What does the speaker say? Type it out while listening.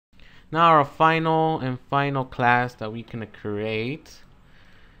Now our final class that we can create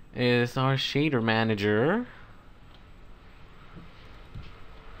is our shader manager.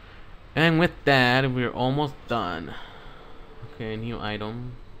 And with that, we're almost done. Okay, new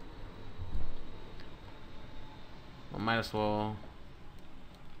item. I might as well.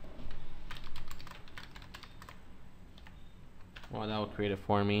 Well, that will create it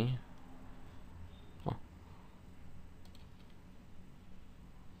for me. Oh.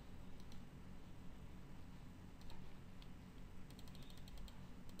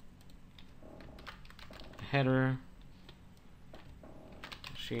 Header.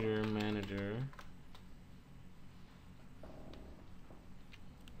 Shader manager.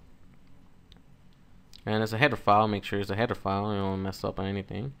 And it's a header file. Make sure it's a header file. You don't mess up on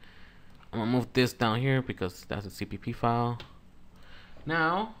anything. I'm gonna move this down here because that's a CPP file.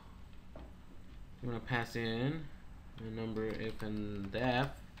 Now I'm gonna pass in a number if and def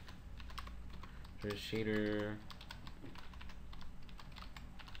for shader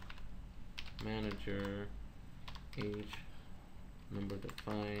manager h number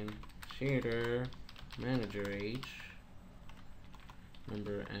defined shader manager h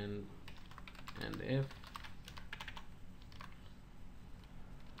number and if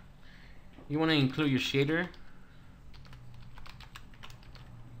you want to include your shader,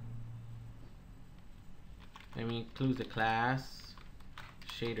 and we include the class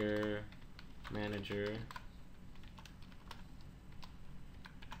shader manager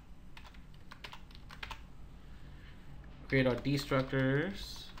create our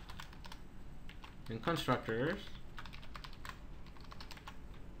destructors and constructors.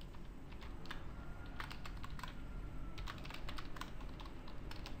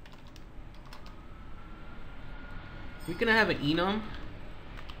 We're gonna have an enum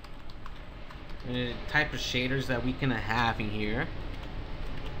and a type of shaders that we can have in here.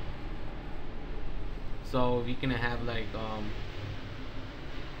 So we can have like a,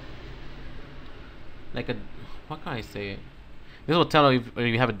 what can I say? This will tell you if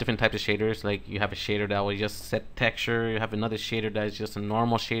you have a different type of shaders. Like you have a shader that will just set texture. You have another shader that is just a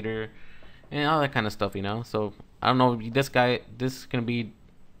normal shader, and all that kind of stuff. You know. So I don't know. This is gonna be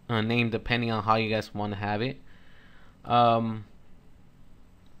named depending on how you guys want to have it.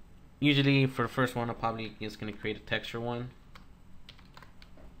 Usually for the first one, I'm probably just gonna create a texture one,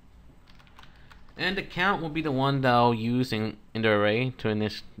 and the count will be the one that I'll use in the array to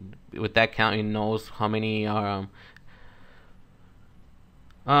initial. With that count, it knows how many are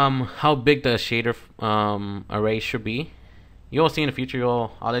how big the shader array should be. You'll see in the future.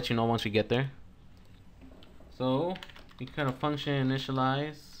 I'll let you know once we get there. So we kind of function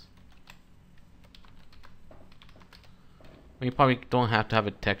initialize. You probably don't have to have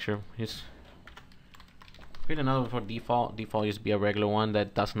a texture. Just create another for default. Default used to be a regular one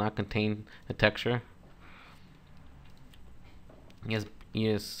that does not contain a texture. You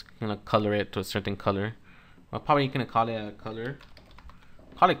just gonna color it to a certain color. Well, probably gonna call it a color.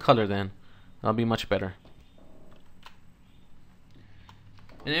 Call it color then. That'll be much better.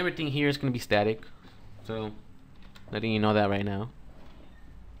 And everything here is gonna be static. So letting you know that right now.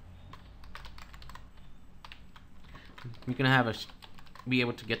 We're gonna have be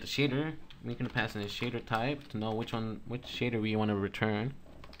able to get the shader. We're gonna pass in a shader type to know which shader we want to return.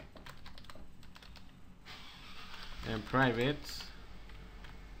 And private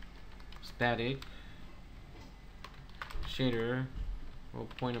static shader or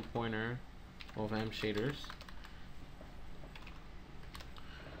pointer of m shaders.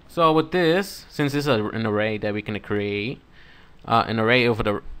 So with this, since this is an array that we can create, an array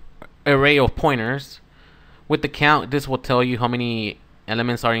of pointers. With the count, this will tell you how many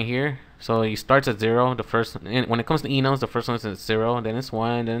elements are in here. So it starts at 0. The first, and when it comes to enums, the first one is at 0, then it's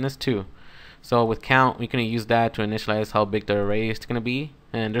 1, then it's 2. So with count, we can use that to initialize how big the array is going to be.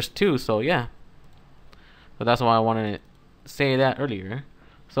 And there's 2, so yeah. So that's why I wanted to say that earlier.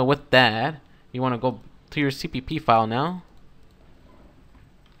 So with that, you want to go to your CPP file now.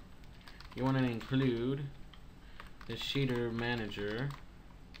 You want to include the shader manager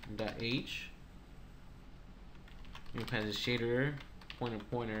 .h. You pass the shader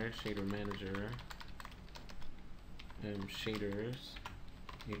pointer shader manager shaders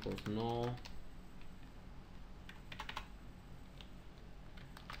equals null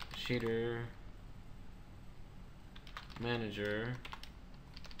shader manager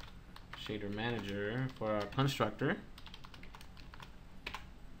for our constructor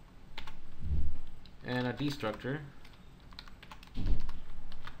and a destructor.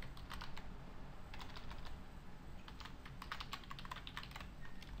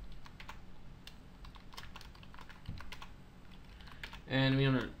 And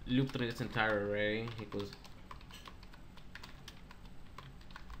we're gonna loop through this entire array equals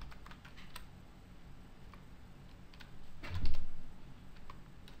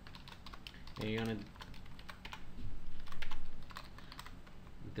and you're gonna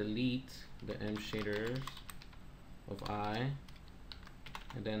delete the M shaders of I,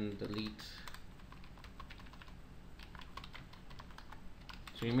 and then delete.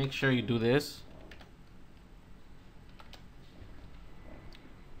 So you make sure you do this.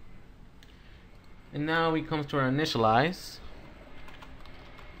 And now we come to our initialize.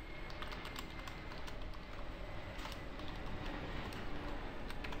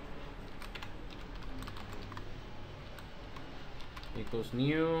 Equals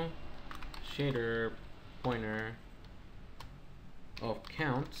new shader pointer of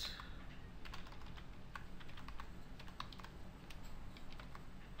count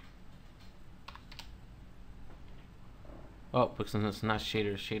because it's not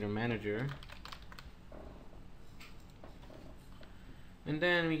shader manager. And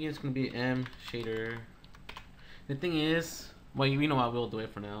then we it's gonna be M shader. The thing is, well, you know what, we'll do it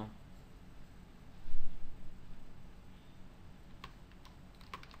for now.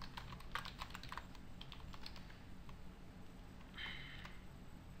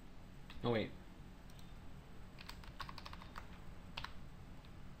 Oh wait.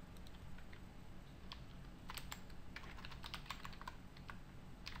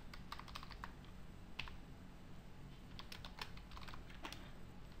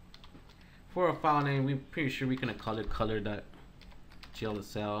 For a file name, we're pretty sure we can call it color.glsl.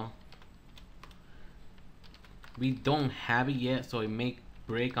 We don't have it yet, so it may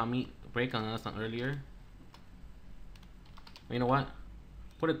break on us on earlier. But you know what?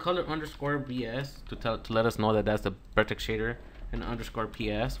 Put a color underscore BS to let us know that that's the vertex shader, and underscore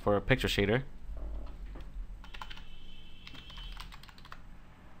PS for a picture shader.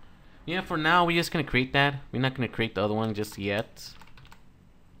 Yeah, for now we're just gonna create that. We're not gonna create the other one just yet.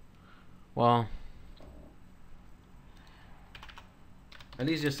 Well, at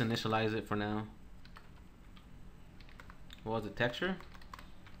least just initialize it for now. What was the texture?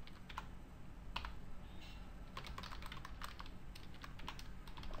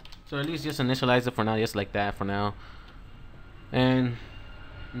 So at least just initialize it for now, just like that for now. And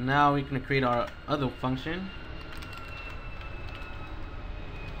now we can create our other function.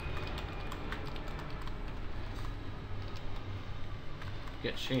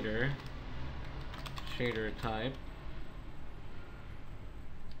 Get shader type.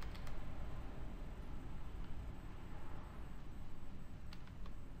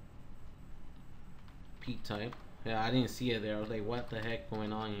 P type. Yeah, I didn't see it there. I was like, what the heck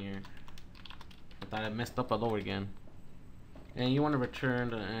going on here? I thought I messed up all over again. And you want to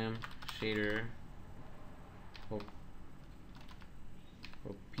return the M shader or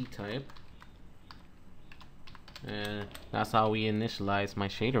P type. And that's how we initialize my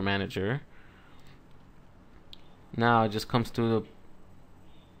shader manager. Now it just comes to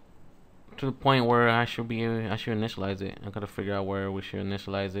the point where I should initialize it. I gotta figure out where we should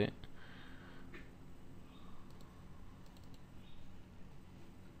initialize it.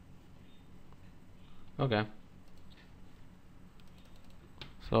 Okay.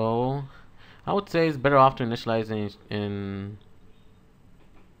 So I would say it's better off to initialize in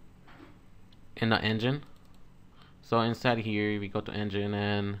the engine. So inside here we go to engine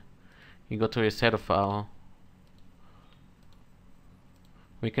and you go to your setup file.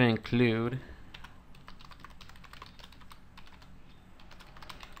 We can include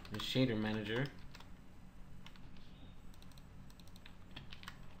the shader manager.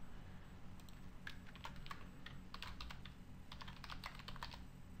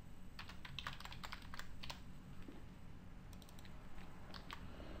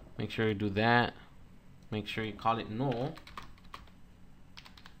 Make sure you do that. Make sure you call it null.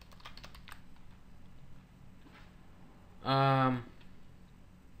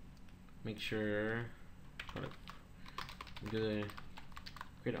 Make sure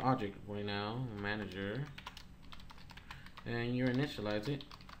create an object right now, manager, and you initialize it,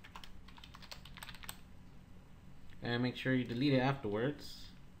 and make sure you delete it afterwards.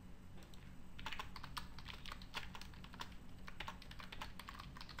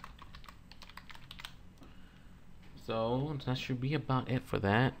 So that should be about it for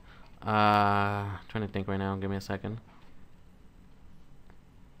that. Trying to think right now. Give me a second.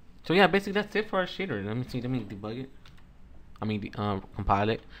 So yeah, basically that's it for our shader. Let me see. Let me debug it. I mean, compile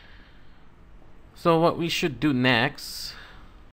it. So what we should do next